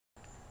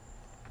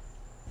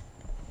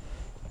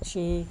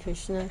Shri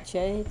Krishna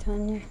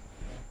Chaitanya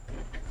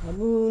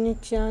Prabhu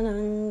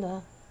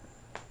Nityananda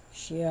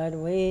Shri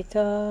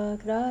Advaita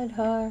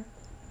Gadadhar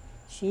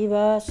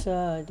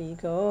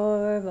Shivasadi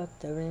Gaur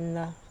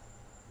Bhaktivinode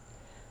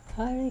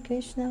Hare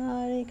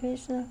Krishna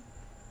Krishna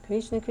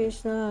Krishna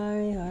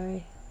Hare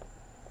Hare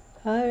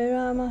Hare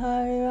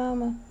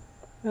Rama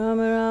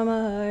Rama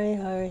Rama Hare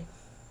Hare.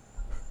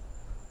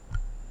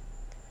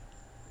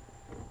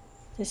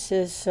 This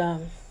is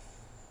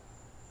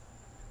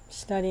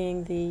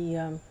studying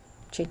the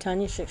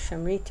Chaitanya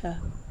Shikshamrta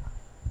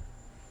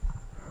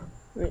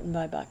written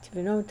by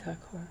Bhaktivinode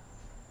Thakur.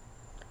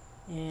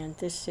 And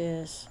this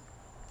is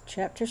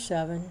Chapter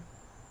 7,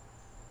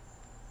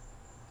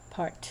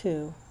 Part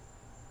 2.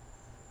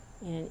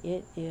 And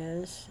it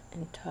is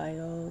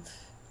entitled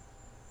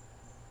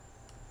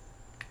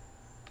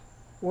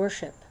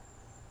Worship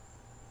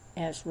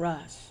as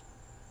Ras.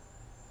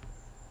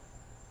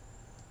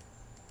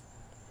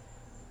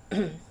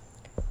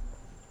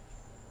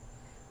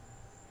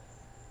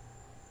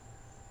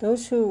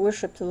 Those who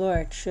worship the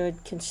Lord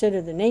should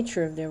consider the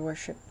nature of their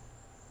worship.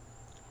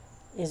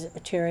 Is it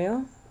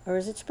material or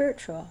is it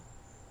spiritual?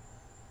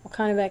 What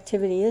kind of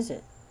activity is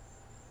it?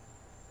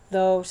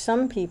 Though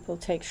some people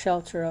take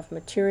shelter of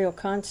material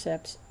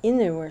concepts in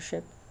their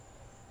worship,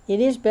 it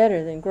is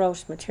better than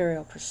gross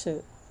material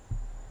pursuit.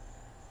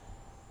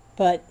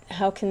 But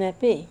how can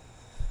that be?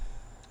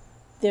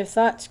 Their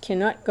thoughts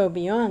cannot go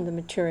beyond the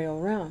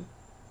material realm.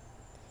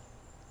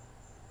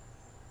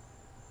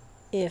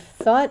 If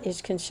thought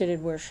is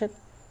considered worship,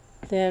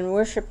 then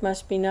worship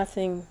must be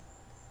nothing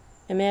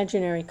but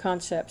imaginary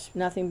concepts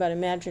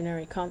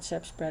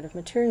bred of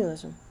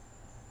materialism.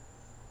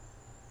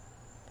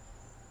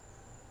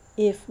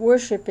 If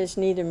worship is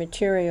neither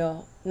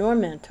material nor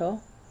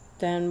mental,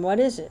 then what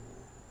is it?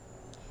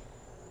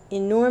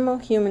 In normal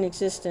human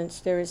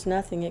existence, there is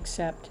nothing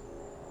except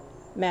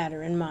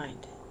matter and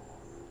mind.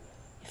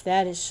 If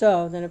that is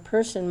so, then a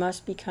person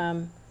must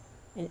become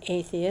an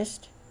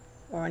atheist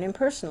or an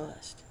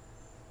impersonalist.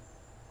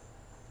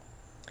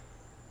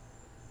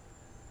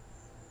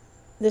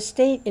 The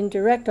state in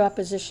direct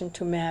opposition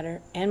to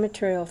matter and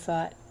material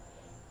thought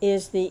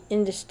is the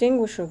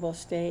indistinguishable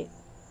state,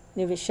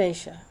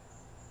 nirvishesha.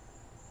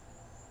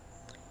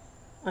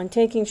 On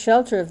taking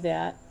shelter of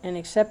that and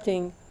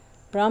accepting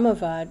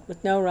Brahmavad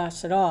with no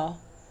ras at all,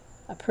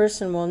 a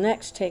person will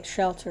next take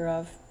shelter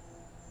of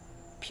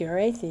pure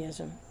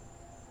atheism.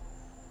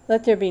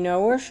 Let there be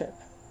no worship.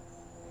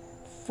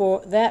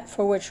 For that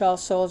for which all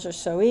souls are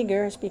so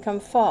eager has become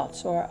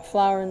false, or a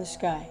flower in the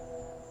sky.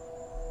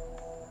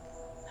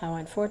 How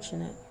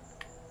unfortunate.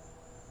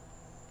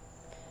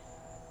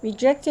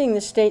 Rejecting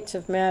the states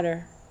of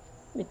matter,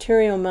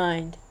 material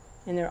mind,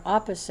 and their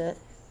opposite,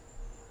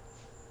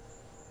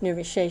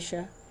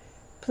 nirvishesha,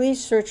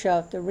 please search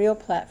out the real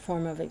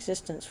platform of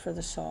existence for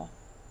the soul.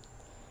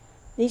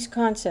 These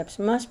concepts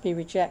must be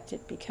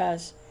rejected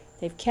because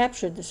they've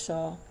captured the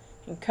soul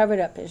and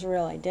covered up his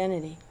real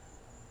identity.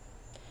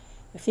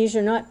 If these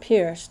are not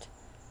pierced,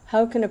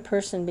 how can a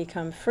person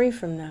become free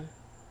from them?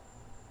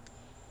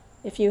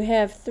 If you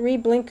have 3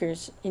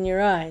 blinkers in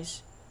your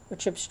eyes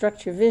which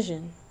obstruct your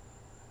vision,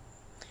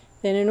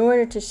 then in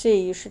order to see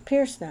you should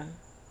pierce them.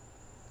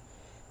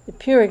 The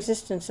pure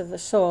existence of the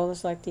soul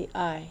is like the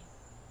eye.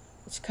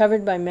 It's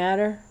covered by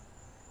matter,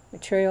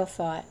 material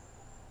thought,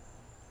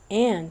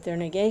 and their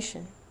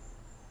negation.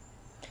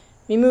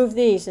 Remove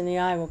these and the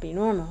eye will be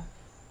normal.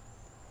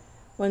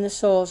 When the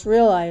soul's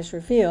real eye is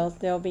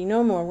revealed, there will be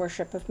no more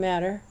worship of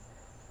matter,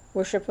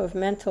 worship of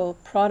mental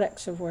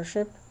products of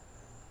worship,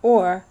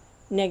 or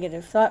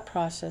negative thought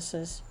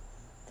processes.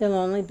 There'll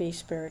only be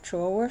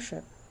spiritual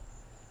worship.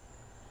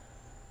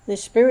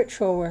 This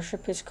spiritual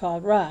worship is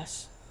called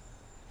ras.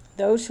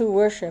 Those who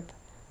worship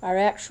are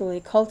actually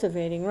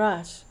cultivating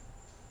ras.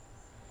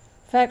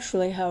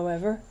 Factually,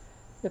 however,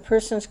 the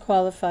persons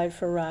qualified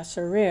for ras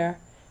are rare,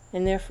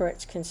 and therefore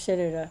it's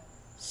considered a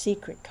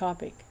secret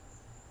topic.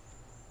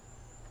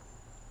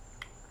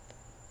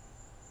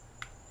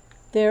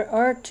 There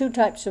are 2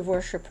 types of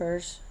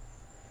worshippers: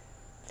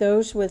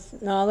 those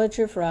with knowledge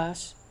of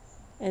ras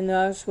and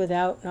those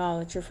without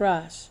knowledge of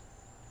ras.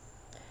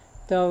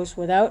 Those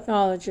without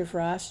knowledge of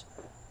ras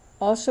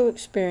also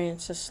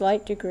experience a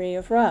slight degree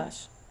of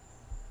ras.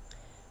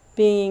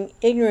 Being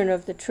ignorant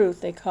of the truth,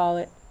 they call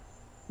it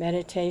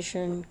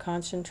meditation,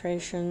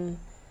 concentration,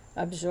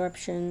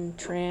 absorption,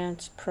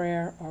 trance,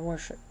 prayer, or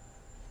worship.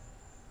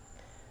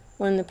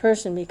 When the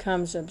person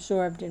becomes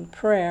absorbed in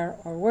prayer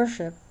or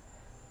worship,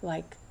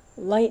 like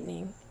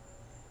lightning,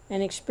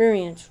 an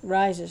experience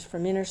rises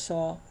from inner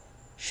soul,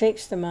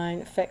 shakes the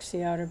mind, affects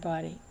the outer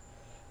body.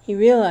 He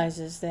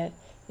realizes that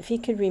if he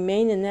could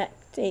remain in that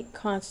state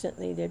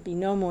constantly, there'd be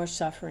no more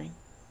suffering.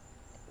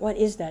 What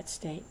is that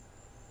state?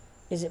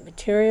 Is it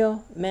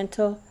material,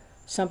 mental,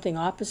 something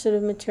opposite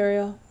of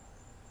material?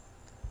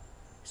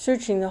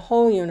 Searching the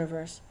whole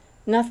universe,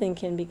 nothing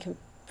can be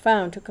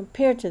found to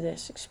compare to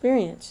this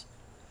experience.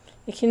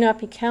 It cannot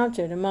be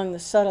counted among the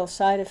subtle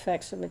side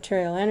effects of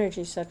material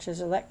energy, such as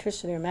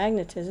electricity or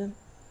magnetism.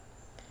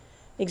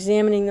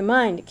 Examining the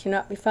mind, it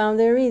cannot be found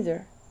there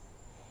either.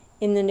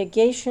 In the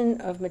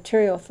negation of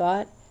material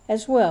thought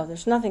as well,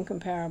 there's nothing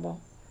comparable.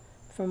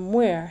 From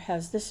where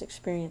has this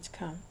experience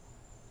come?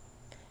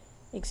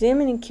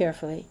 Examining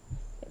carefully,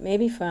 it may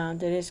be found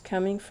that it is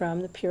coming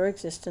from the pure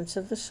existence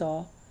of the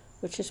soul,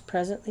 which is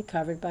presently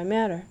covered by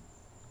matter.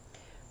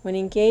 When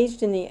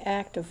engaged in the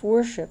act of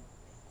worship,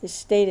 this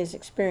state is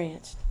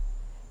experienced,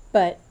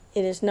 but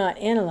it is not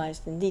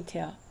analyzed in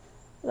detail.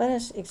 Let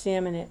us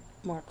examine it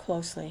more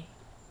closely.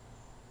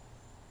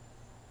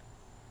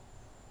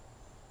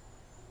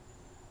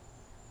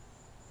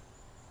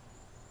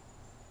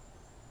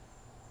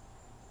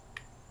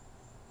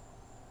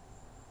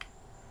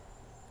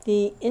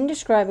 The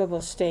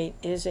indescribable state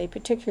is a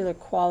particular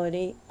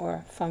quality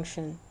or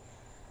function.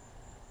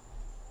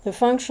 The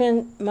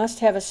function must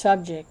have a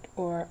subject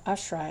or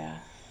ashraya.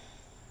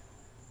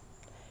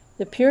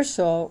 The pure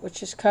soul,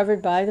 which is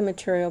covered by the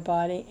material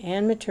body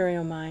and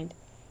material mind,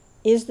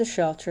 is the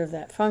shelter of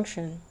that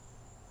function.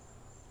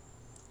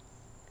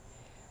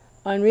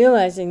 On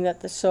realizing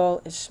that the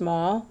soul is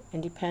small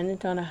and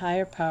dependent on a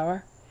higher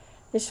power,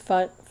 this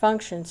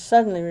function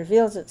suddenly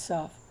reveals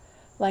itself,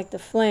 like the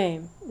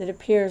flame that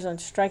appears on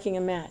striking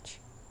a match.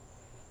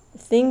 The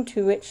thing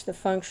to which the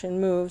function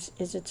moves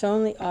is its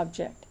only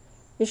object,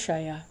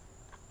 Vishaya.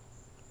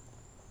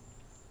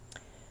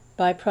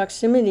 By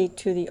proximity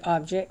to the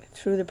object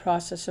through the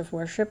process of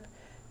worship,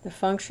 the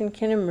function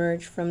can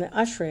emerge from the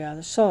ashraya,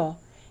 the soul,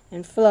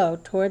 and flow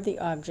toward the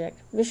object,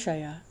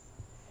 Vishaya.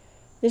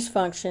 This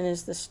function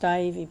is the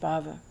sthayi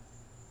vibhava.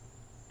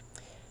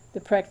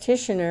 The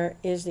practitioner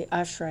is the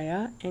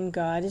ashraya, and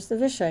God is the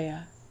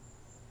Vishaya.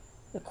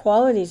 The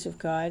qualities of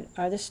God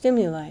are the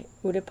stimuli,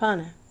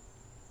 udipana.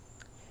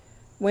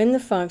 When the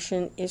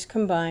function is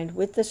combined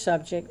with the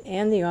subject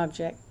and the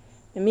object,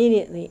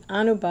 immediately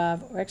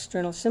anubhav or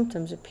external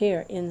symptoms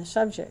appear in the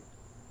subject.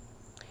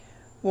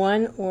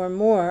 One or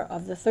more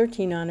of the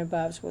 13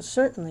 anubhavs will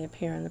certainly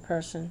appear in the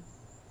person.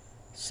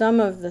 Some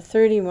of the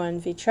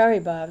 31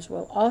 vicharibhavs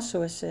will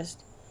also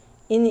assist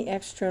in the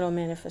external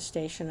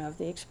manifestation of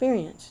the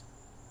experience.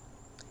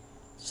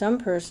 Some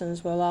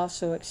persons will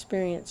also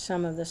experience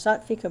some of the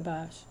sattvika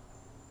bhavs.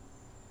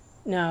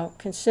 Now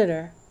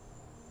consider,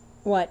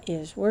 what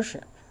is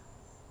worship?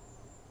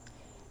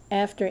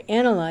 After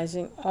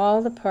analyzing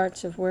all the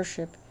parts of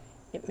worship,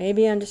 it may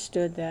be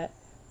understood that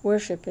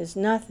worship is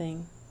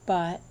nothing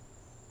but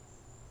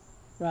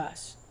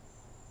ras.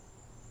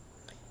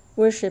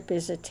 Worship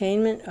is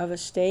attainment of a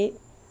state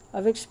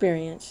of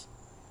experience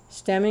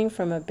stemming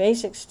from a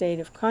basic state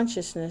of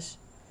consciousness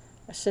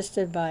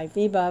assisted by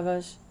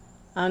vibhavas,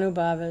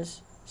 anubhavas,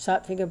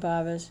 sattvika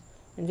bhavas,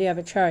 and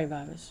vyabhachari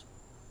bhavas.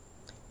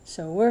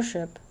 So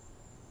worship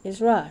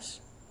is ras.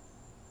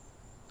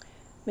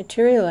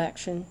 Material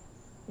action,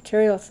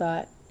 material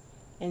thought,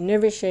 and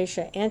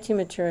nirvishesha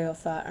anti-material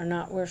thought are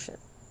not worship.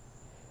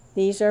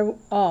 These are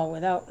all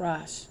without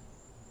ras.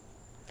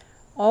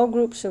 All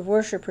groups of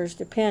worshippers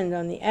depend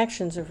on the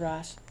actions of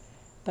ras,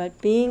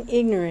 but being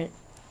ignorant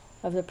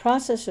of the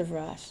process of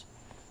ras,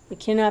 we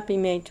cannot be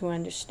made to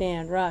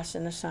understand ras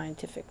in a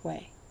scientific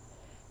way.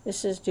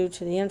 This is due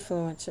to the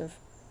influence of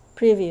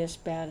previous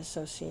bad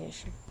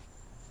association.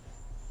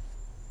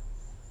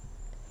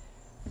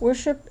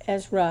 Worship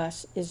as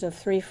ras is of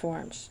 3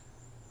 forms: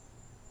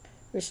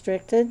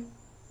 restricted,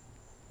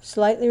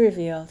 slightly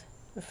revealed,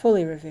 or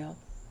fully revealed.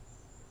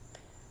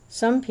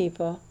 Some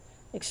people,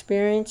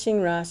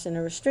 experiencing ras in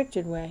a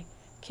restricted way,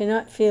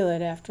 cannot feel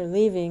it after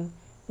leaving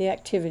the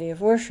activity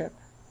of worship.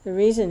 The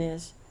reason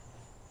is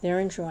they're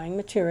enjoying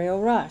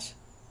material ras.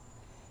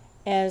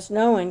 As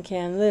no one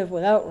can live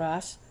without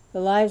ras, the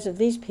lives of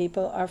these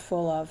people are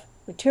full of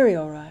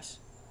material ras.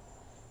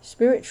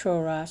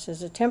 Spiritual ras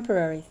is a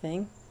temporary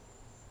thing,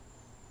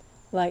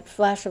 like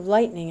flash of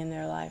lightning in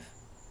their life.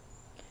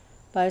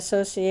 By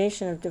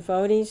association of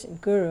devotees and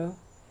guru,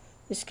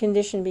 this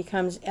condition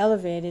becomes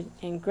elevated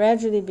and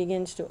gradually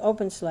begins to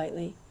open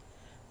slightly,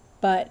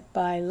 but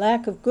by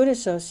lack of good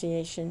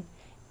association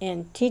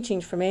and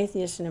teachings from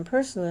atheists and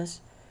impersonalists,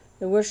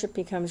 the worship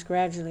becomes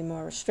gradually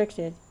more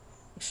restricted,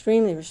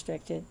 extremely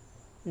restricted,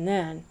 and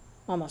then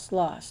almost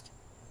lost.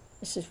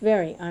 This is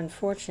very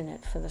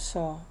unfortunate for the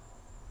soul.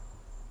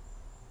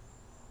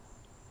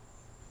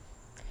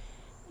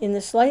 In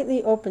the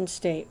slightly open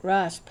state,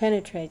 ras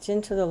penetrates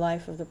into the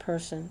life of the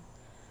person.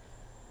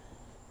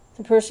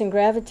 The person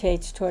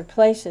gravitates toward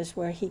places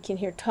where he can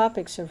hear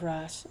topics of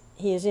ras.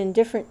 He is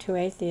indifferent to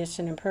atheists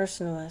and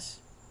impersonalists.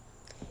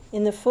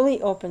 In the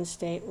fully open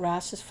state,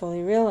 ras is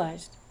fully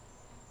realized.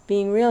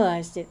 Being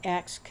realized, it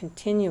acts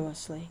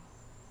continuously.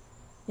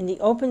 In the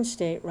open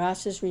state,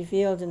 ras is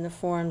revealed in the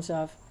forms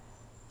of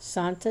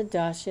Santa,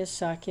 Dasya,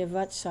 Sakya,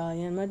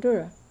 Vatsalya, and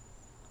Madhura.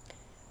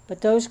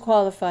 But those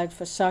qualified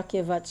for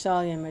Sakya,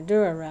 Vatsalya, and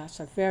Madhura ras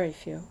are very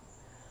few.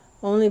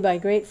 Only by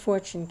great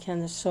fortune can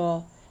the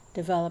soul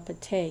develop a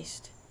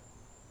taste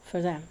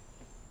for them.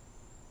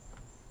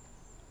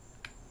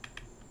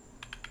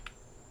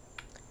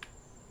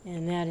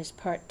 And that is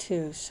part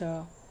 2.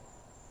 So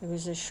it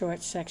was a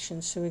short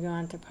section, so we go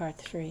on to part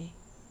 3.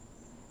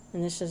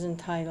 And this is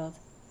entitled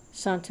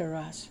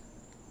Santaras.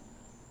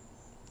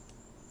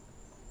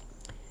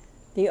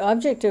 The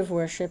object of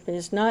worship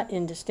is not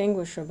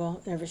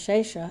indistinguishable,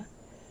 nirvishesha,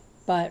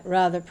 but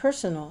rather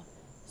personal,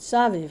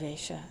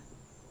 savivesha.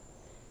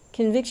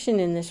 Conviction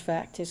in this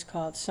fact is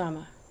called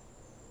sama.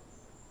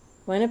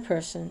 When a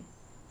person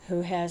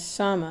who has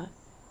sama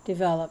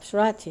develops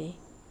rati,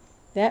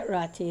 that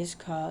rati is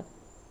called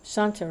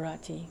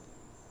santarati.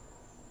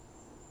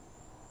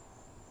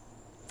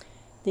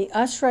 The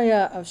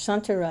ashraya of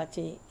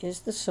santarati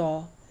is the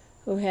soul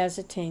who has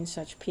attained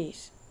such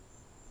peace.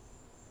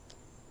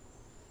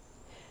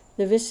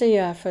 The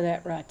visaya for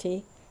that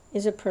rati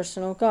is a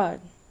personal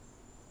God.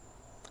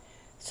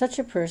 Such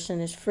a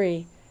person is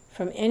free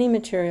from any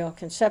material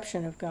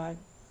conception of God.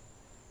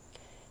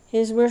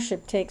 His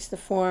worship takes the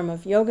form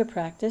of yoga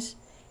practice,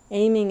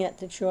 aiming at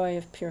the joy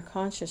of pure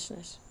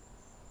consciousness.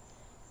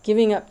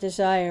 Giving up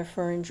desire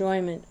for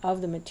enjoyment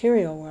of the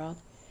material world,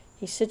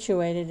 he's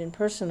situated in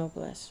personal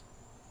bliss.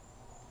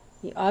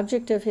 The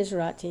object of his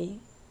rati,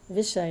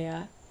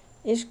 visaya,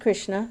 is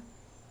Krishna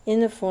in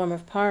the form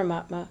of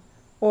Paramatma,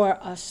 or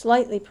a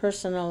slightly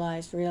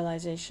personalized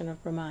realization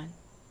of Brahman.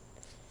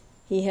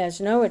 He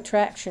has no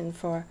attraction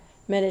for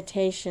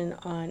meditation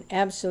on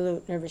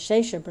absolute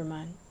nirvishesha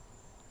Brahman.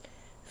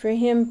 For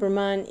him,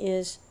 Brahman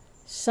is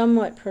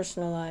somewhat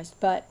personalized,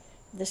 but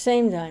at the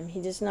same time,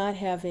 he does not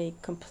have a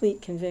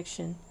complete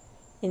conviction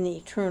in the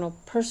eternal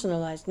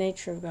personalized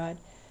nature of God.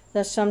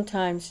 Thus,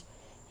 sometimes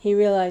he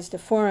realized a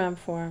four-arm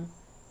form,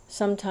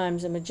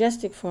 sometimes a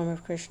majestic form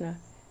of Krishna,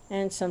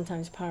 and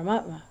sometimes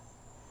Paramatma.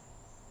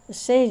 The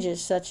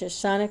sages such as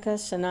Sanaka,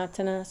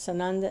 Sanatana,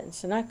 Sananda, and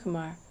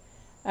Sanatkumar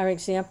are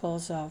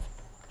examples of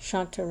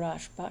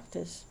Shantarati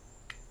Bhaktas.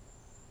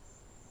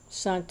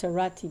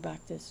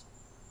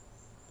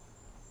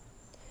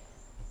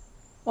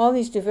 All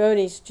these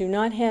devotees do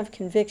not have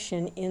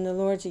conviction in the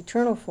Lord's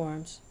eternal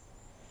forms.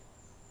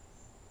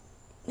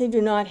 They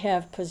do not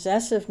have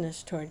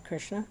possessiveness toward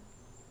Krishna.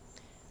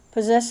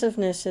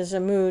 Possessiveness is a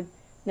mood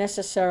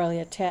necessarily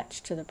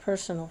attached to the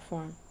personal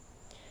form.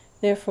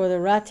 Therefore, the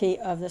rati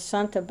of the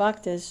Santa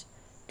Bhaktas,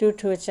 due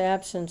to its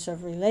absence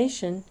of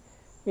relation,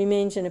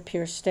 remains in a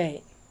pure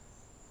state.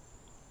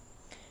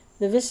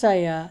 The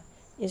Visaya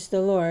is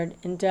the Lord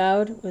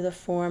endowed with a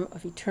form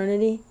of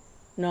eternity,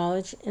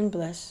 knowledge, and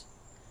bliss,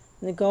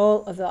 and the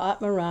goal of the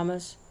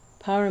Atma-ramas,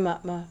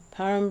 Paramatma,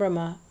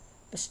 Parambrahma,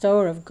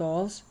 bestower of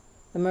goals,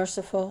 the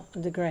merciful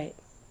and the great.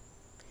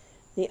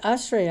 The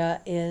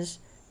Asraya is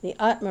the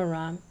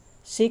Atmaram,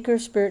 seeker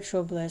of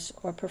spiritual bliss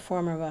or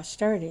performer of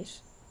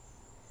austerities.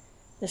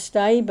 The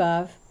Sthayi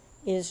Bhav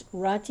is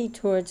rati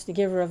towards the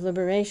giver of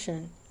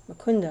liberation,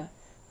 Mukunda,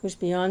 who's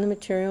beyond the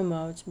material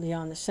modes,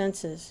 beyond the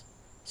senses,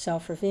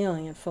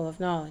 self-revealing and full of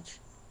knowledge.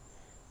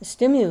 The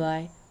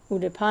stimuli,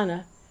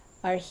 Udipana,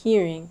 are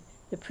hearing,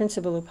 the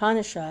principal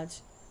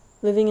Upanishads,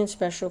 living in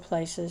special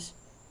places,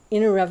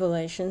 inner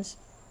revelations,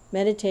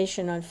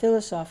 meditation on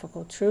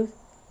philosophical truth,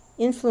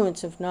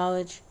 influence of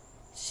knowledge,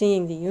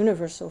 seeing the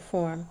universal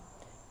form,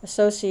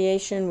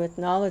 association with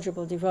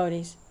knowledgeable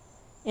devotees,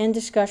 and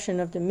discussion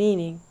of the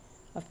meaning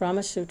of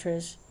Brahma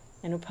Sutras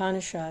and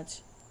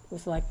Upanishads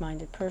with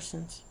like-minded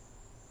persons.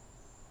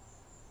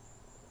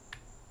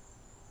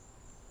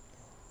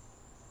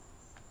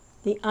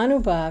 The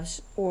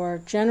anubhavs,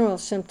 or general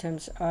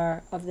symptoms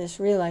of this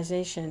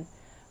realization,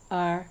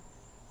 are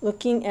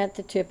looking at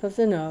the tip of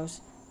the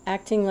nose,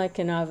 acting like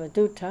an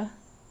avaduta,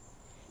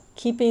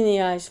 keeping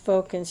the eyes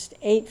focused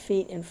 8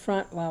 feet in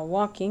front while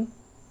walking,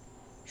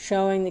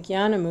 showing the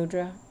jnana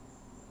mudra,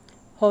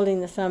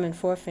 holding the thumb and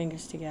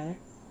forefingers together,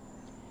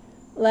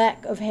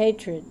 lack of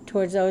hatred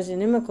towards those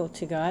inimical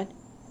to God,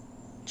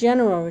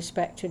 general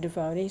respect to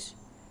devotees,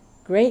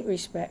 great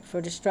respect for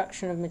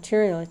destruction of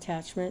material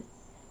attachment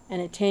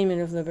and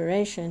attainment of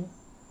liberation,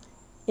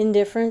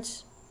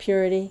 indifference,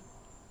 purity,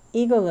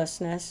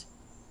 egolessness,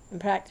 and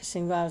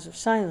practicing vows of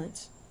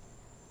silence.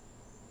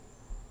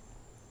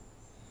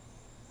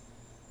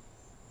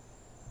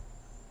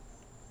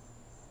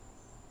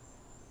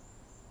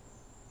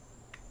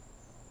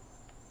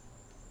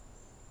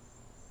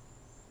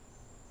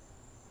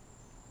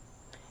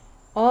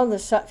 All the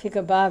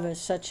sattvika bhavas,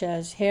 such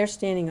as hair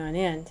standing on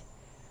end,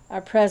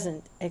 are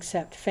present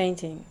except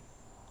fainting.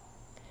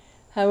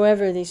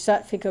 However, these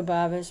sattvika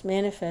bhavas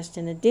manifest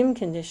in a dim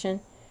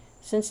condition,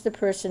 since the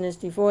person is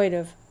devoid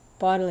of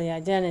bodily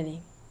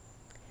identity.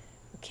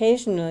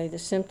 Occasionally the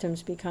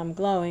symptoms become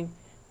glowing,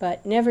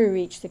 but never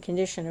reach the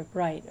condition of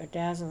bright or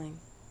dazzling.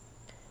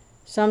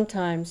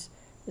 Sometimes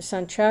the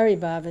sanchari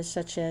bhavas,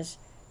 such as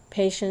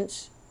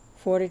patience,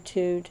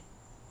 fortitude,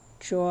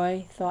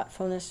 joy,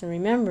 thoughtfulness, and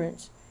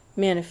remembrance,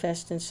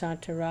 manifest in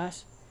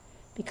Santaras.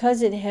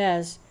 Because it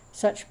has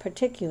such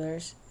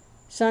particulars,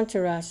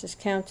 Santaras is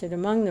counted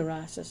among the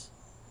rasas.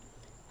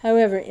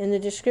 However, in the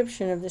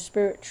description of the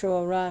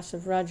spiritual ras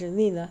of Raja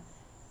Lila,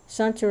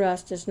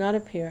 Santaras does not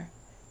appear,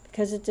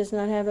 because it does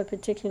not have a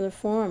particular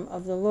form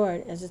of the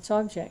Lord as its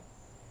object.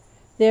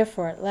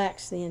 Therefore, it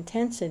lacks the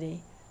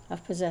intensity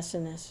of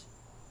possessiveness.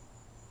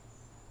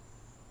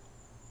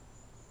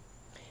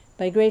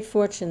 By great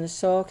fortune, the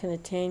soul can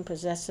attain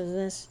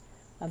possessiveness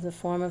of the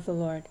form of the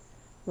Lord.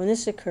 When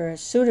this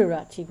occurs,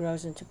 Sudarati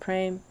grows into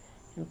Prem,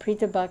 and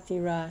Prita Bhakti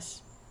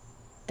Ras,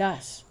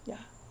 Dasya,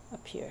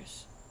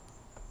 appears.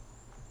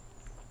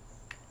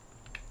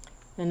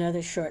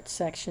 Another short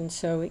section,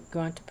 so we go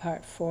on to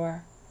part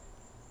 4,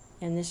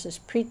 and this is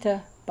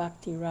Prita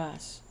Bhakti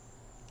Ras.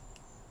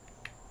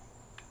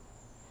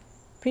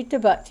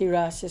 Prita Bhakti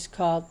Ras is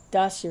called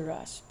Dasya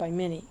Ras by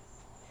many.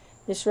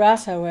 This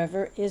ras,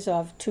 however, is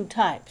of two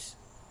types,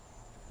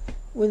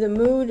 with a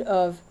mood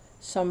of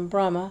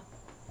Sambrahma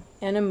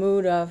and a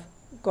mood of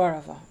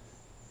Gaurava.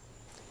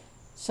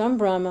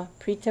 Sambrahma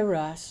Prita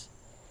Ras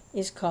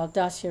is called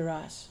Dasya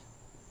Ras.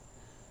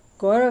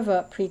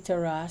 Gaurava Prita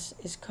Ras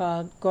is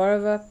called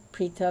Gaurava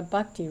Prita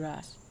Bhakti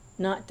Ras,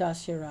 not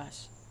Dasya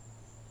Ras.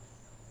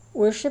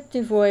 Worship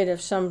devoid of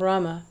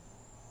Sambrahma,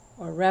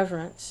 or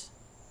reverence,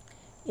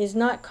 is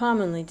not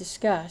commonly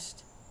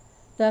discussed.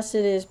 Thus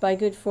it is by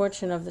good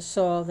fortune of the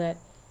soul that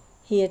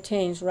he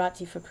attains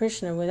rati for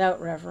Krishna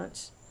without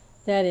reverence,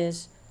 that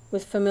is,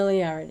 with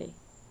familiarity.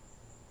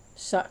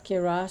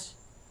 Sakya Ras,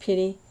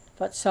 pity,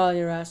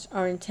 Vatsalya Ras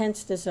are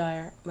intense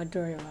desire,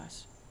 Madhurya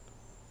Ras.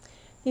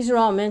 These are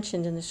all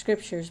mentioned in the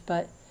scriptures,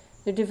 but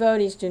the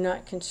devotees do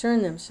not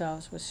concern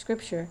themselves with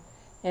scripture,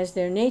 as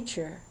their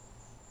nature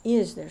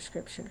is their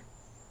scripture.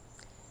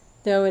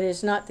 Though it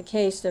is not the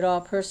case that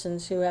all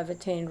persons who have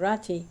attained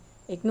rati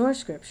ignore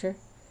scripture,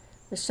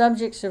 the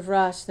subjects of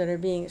ras that are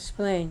being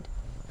explained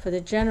for the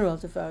general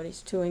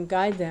devotees to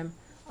guide them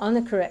on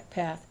the correct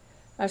path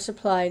are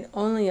supplied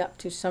only up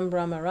to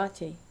Sambrahma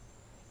rati.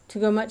 To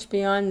go much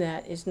beyond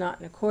that is not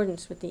in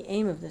accordance with the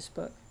aim of this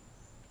book.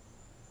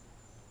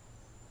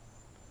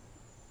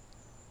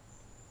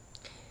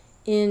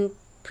 In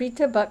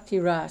Prita Bhakti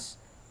Ras,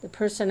 the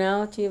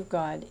personality of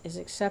God is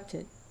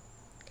accepted.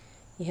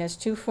 He has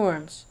two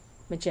forms,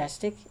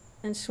 majestic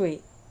and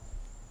sweet.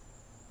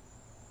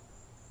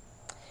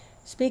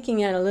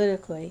 Speaking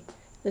analytically,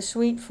 the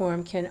sweet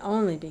form can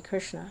only be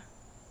Krishna.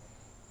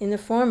 In the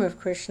form of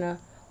Krishna,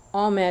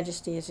 all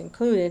majesty is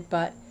included,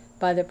 but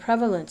by the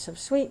prevalence of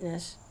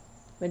sweetness,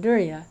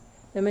 Madhurya,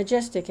 the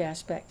majestic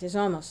aspect is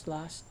almost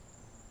lost.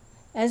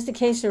 As the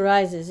case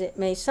arises, it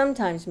may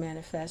sometimes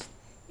manifest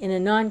in a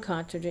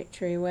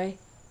non-contradictory way.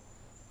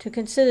 To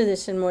consider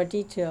this in more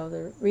detail,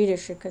 the reader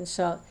should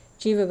consult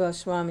Jiva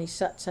Goswami's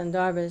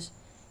Satsandarbhas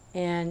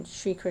and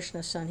Shri Krishna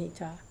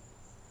Sanhita.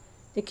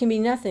 There can be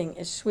nothing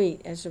as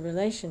sweet as a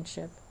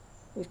relationship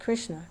with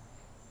Krishna.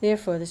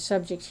 Therefore, the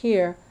subject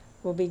here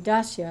will be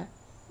Dasya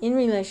in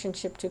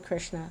relationship to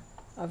Krishna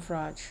of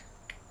Raj.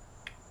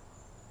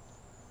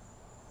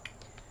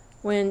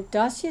 When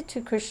Dasya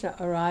to Krishna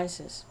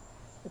arises,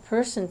 the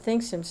person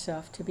thinks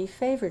himself to be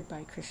favored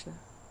by Krishna.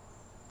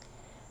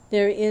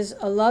 There is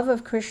a love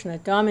of Krishna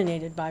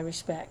dominated by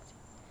respect,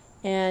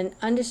 and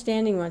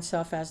understanding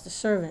oneself as the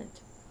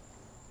servant.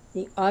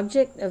 The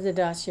object of the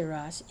Dasya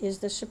Ras is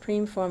the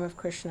supreme form of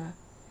Krishna,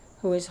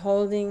 who is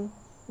holding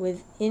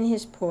within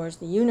his pores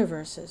the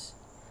universes,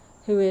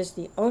 who is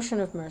the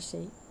ocean of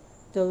mercy,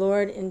 the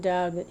Lord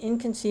endowed with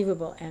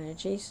inconceivable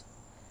energies,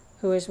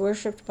 who is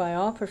worshipped by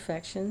all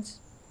perfections,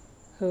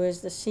 who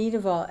is the seed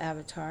of all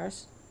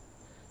avatars,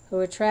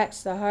 who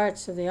attracts the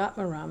hearts of the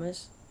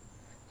Atmaramas,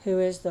 who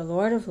is the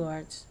Lord of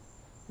Lords,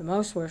 the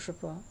most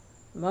worshipful,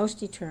 the most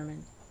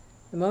determined,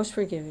 the most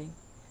forgiving,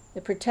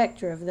 the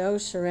protector of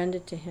those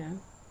surrendered to him,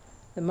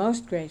 the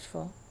most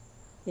grateful,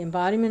 the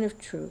embodiment of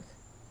truth,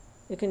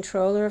 the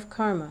controller of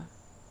karma,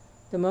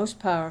 the most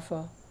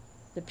powerful,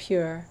 the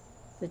pure,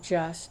 the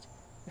just,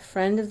 the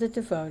friend of the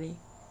devotee,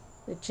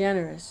 the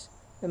generous,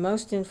 the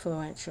most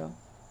influential,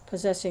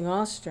 possessing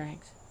all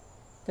strength,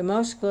 the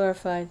most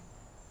glorified,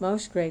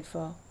 most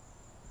grateful,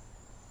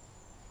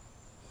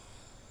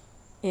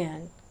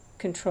 and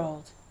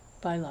controlled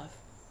by love.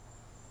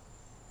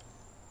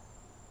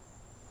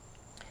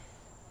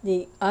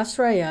 The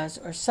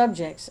asrayas, or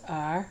subjects,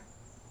 are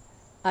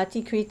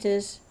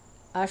atikritas,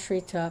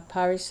 ashrita,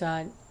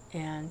 parisad,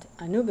 and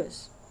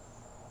anugas.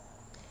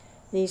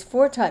 These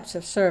four types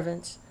of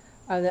servants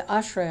are the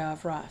ashraya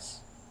of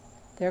Ras.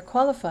 They are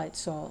qualified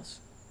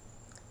souls.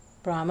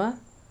 Brahma,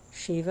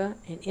 Shiva,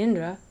 and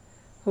Indra,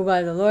 who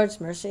by the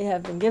Lord's mercy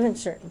have been given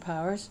certain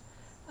powers,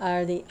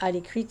 are the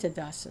adikrita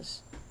dasas.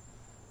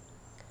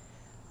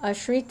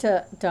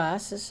 Ashrita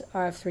dasas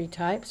are of three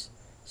types,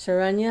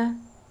 Saranya,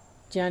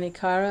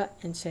 Janikara,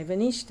 and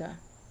Sevanishta.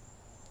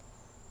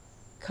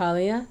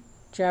 Kaliya,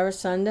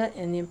 Jarasandha,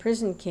 and the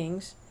imprisoned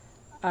kings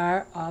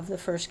are of the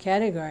first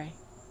category.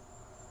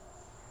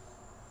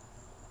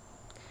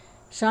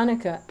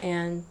 Shanaka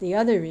and the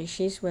other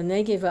rishis, when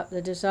they give up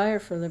the desire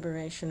for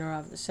liberation, are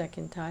of the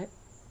second type.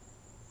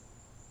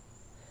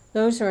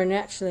 Those who are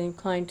naturally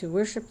inclined to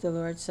worship the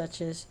Lord,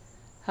 such as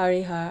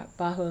Harihar,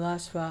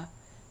 Bahulasva,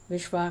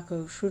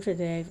 Vishvaku,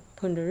 Shrutadev,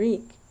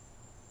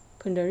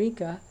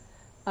 Pundarika,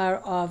 are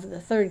of the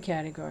third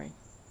category.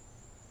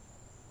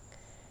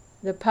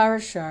 The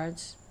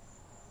Parashards,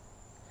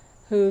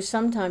 who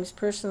sometimes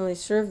personally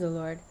serve the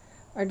Lord,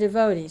 are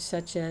devotees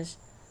such as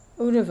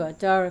Uddhava,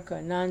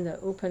 Dwaraka, Nanda,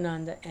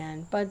 Upananda,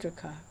 and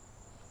Bhadraka.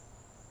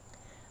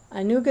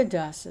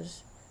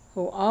 Anugadasas,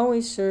 who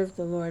always serve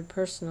the Lord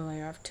personally,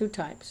 are of two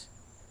types: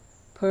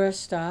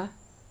 Purastha,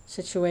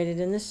 situated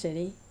in the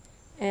city,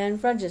 and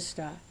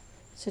Vrajastha,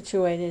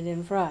 situated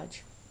in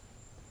Vraj.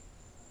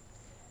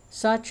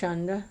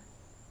 Sachanda,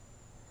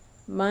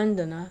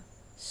 Mandana,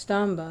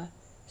 Stamba,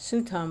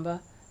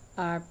 Sutamba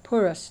are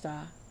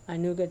Purastha,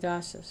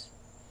 Anugadasas.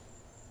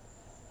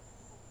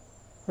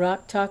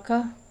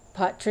 Raktaka,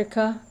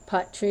 Patrika,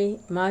 Patri,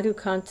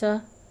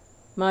 Madhukanta,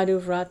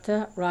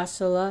 Madhuvrata,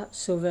 Rasala,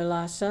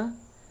 Suvilasa,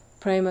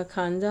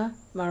 Premakanda,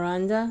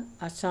 Maranda,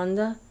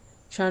 Asanda,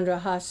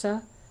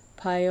 Chandrahasa,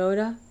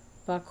 Payoda,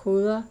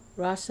 Vakula,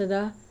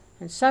 Rasada,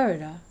 and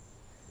Sarada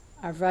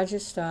are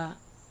Vrajastha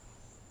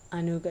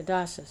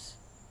Anugadasas.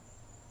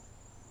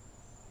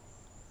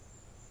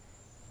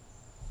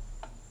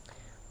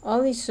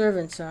 All these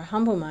servants are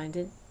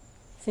humble-minded,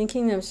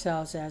 thinking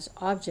themselves as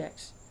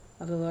objects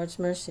of the Lord's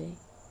mercy.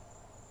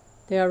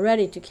 They are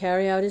ready to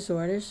carry out His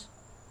orders,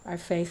 are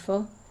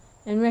faithful,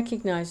 and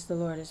recognize the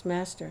Lord as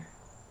Master.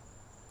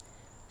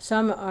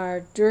 Some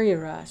are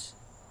Duryaras,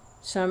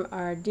 some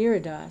are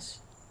Dhiradas,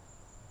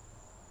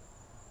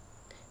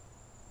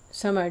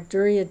 some are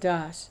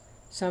Duryadas,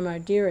 some are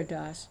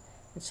Dhiradas,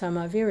 and some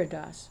are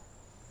Viradas.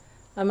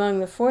 Among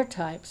the four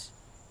types,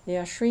 the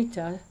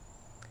Ashrita,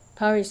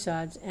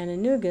 Parisads, and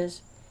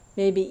Anugas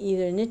may be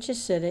either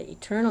Nityasiddha,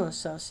 eternal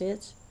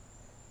associates,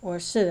 or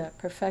Siddha,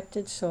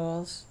 perfected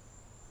souls,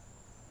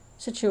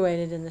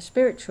 situated in the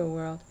spiritual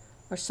world,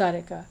 or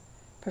Sadhaka,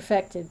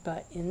 perfected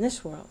but in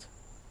this world.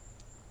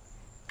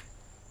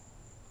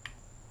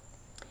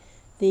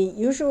 The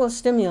usual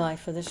stimuli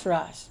for this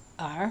ras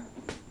are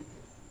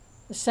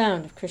the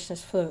sound of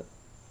Krishna's flute,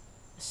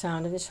 the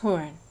sound of his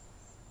horn,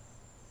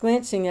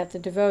 glancing at the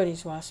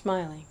devotees while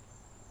smiling,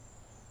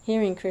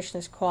 hearing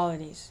Krishna's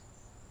qualities,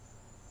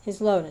 his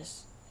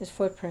lotus, his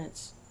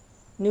footprints,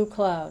 new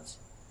clouds,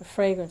 the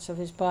fragrance of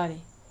his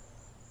body.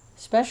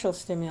 Special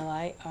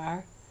stimuli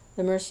are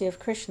the mercy of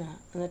Krishna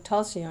and the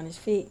tulsi on his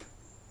feet,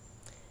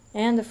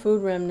 and the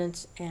food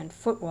remnants and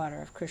foot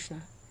water of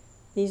Krishna.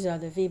 These are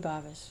the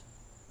vibhavas.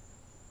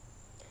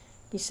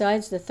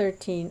 Besides the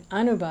 13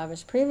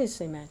 anubhavas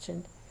previously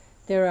mentioned,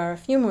 there are a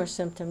few more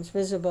symptoms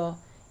visible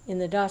in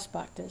the Das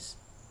Bhaktas.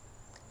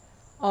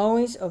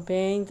 Always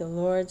obeying the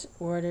Lord's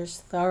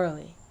orders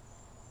thoroughly,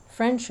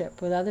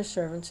 friendship with other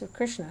servants of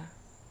Krishna,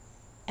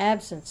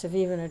 absence of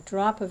even a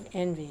drop of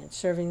envy in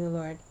serving the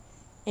Lord,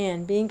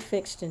 and being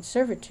fixed in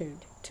servitude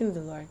to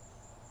the Lord.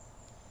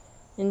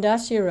 In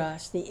Dasya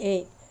Ras, the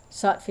 8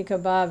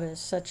 Sattvika bhavas,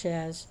 such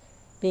as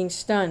being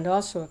stunned,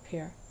 also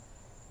appear.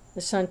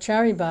 The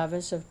Sanchari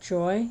bhavas of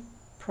joy,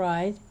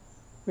 pride,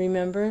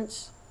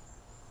 remembrance,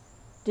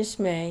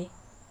 dismay,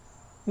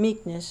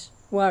 meekness,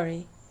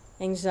 worry,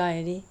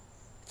 anxiety,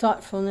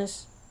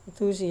 thoughtfulness,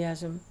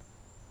 enthusiasm,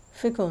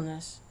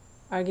 fickleness,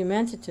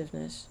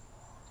 argumentativeness,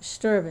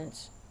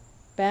 disturbance,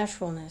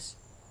 bashfulness,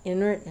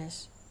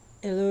 inertness,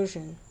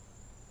 illusion,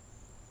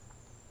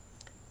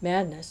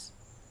 madness,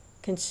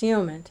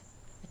 concealment,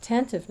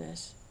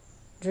 attentiveness,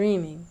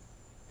 dreaming,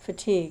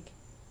 fatigue,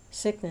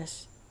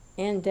 sickness,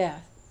 and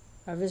death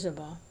are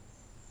visible.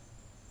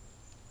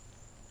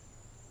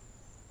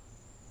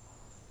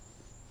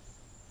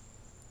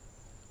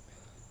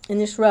 In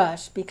this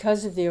ras,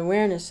 because of the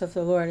awareness of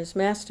the Lord as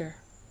Master,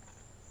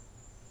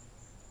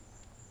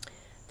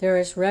 there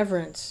is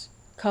reverence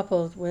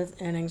coupled with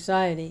an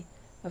anxiety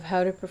of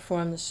how to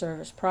perform the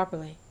service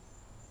properly.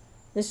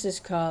 This is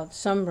called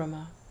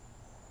sambrama.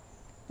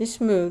 This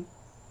mood,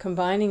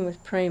 combining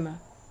with prema,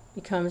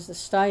 becomes the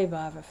sthayi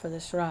bhava for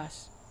this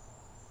ras.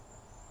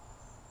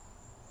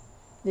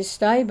 This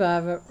sthayi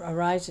bhava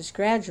arises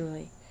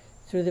gradually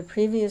through the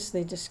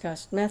previously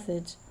discussed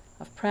methods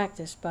of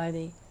practice by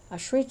the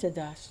Ashrita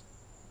Das.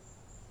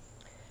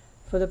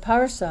 For the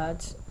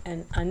Parasads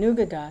and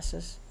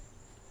Anugadasas,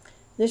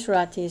 this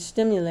rati is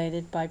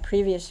stimulated by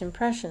previous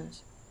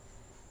impressions.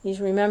 These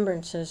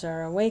remembrances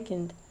are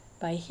awakened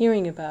by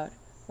hearing about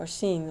or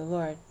seeing the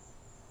Lord.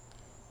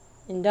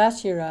 In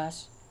Dasya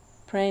Ras,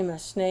 prema,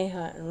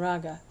 sneha, and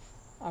raga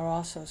are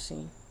also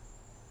seen.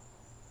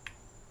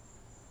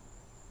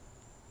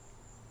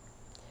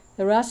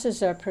 The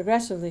rasas are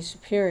progressively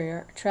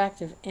superior,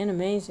 attractive, and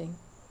amazing.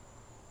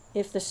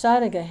 If the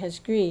sadhaka has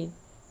greed,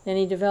 then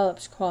he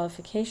develops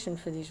qualification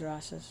for these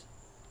rasas.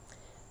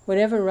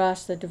 Whatever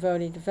ras the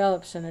devotee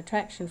develops an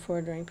attraction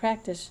for during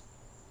practice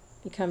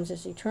becomes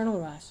his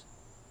eternal ras.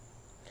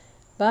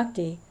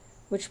 Bhakti,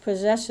 which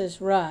possesses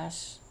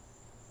ras,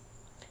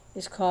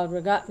 is called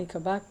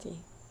ragatmika bhakti.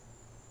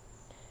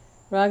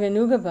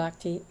 Raganuga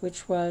bhakti,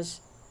 which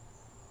was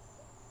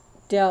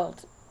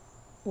dealt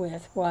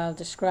with while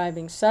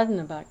describing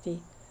sadhana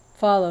bhakti,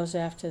 follows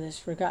after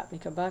this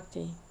ragatmika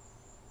bhakti.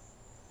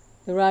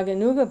 The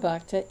Raganuga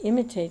bhakta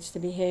imitates the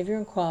behavior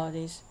and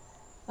qualities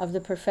of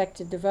the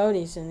perfected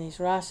devotees in these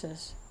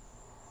rasas.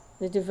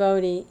 The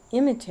devotee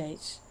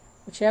imitates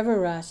whichever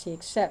ras he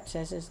accepts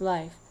as his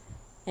life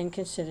and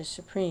considers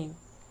supreme.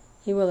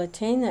 He will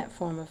attain that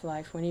form of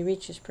life when he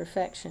reaches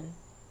perfection.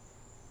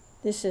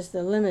 This is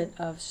the limit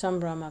of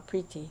Sambrahma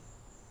Priti.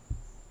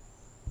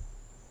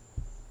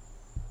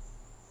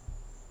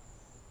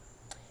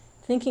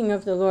 Thinking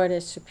of the Lord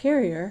as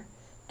superior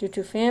due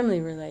to family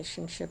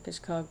relationship is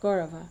called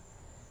Gaurava.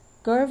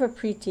 Gaurava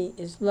Priti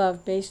is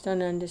love based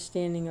on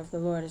understanding of the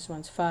Lord as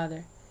one's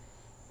father.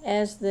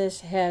 As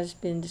this has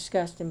been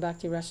discussed in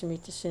Bhakti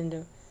Rasamrita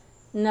Sindhu,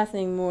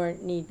 nothing more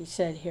need be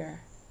said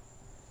here.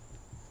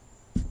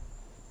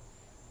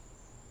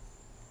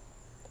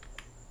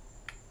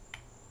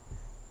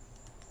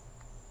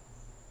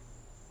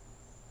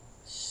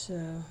 So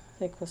I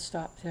think we'll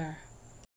stop there.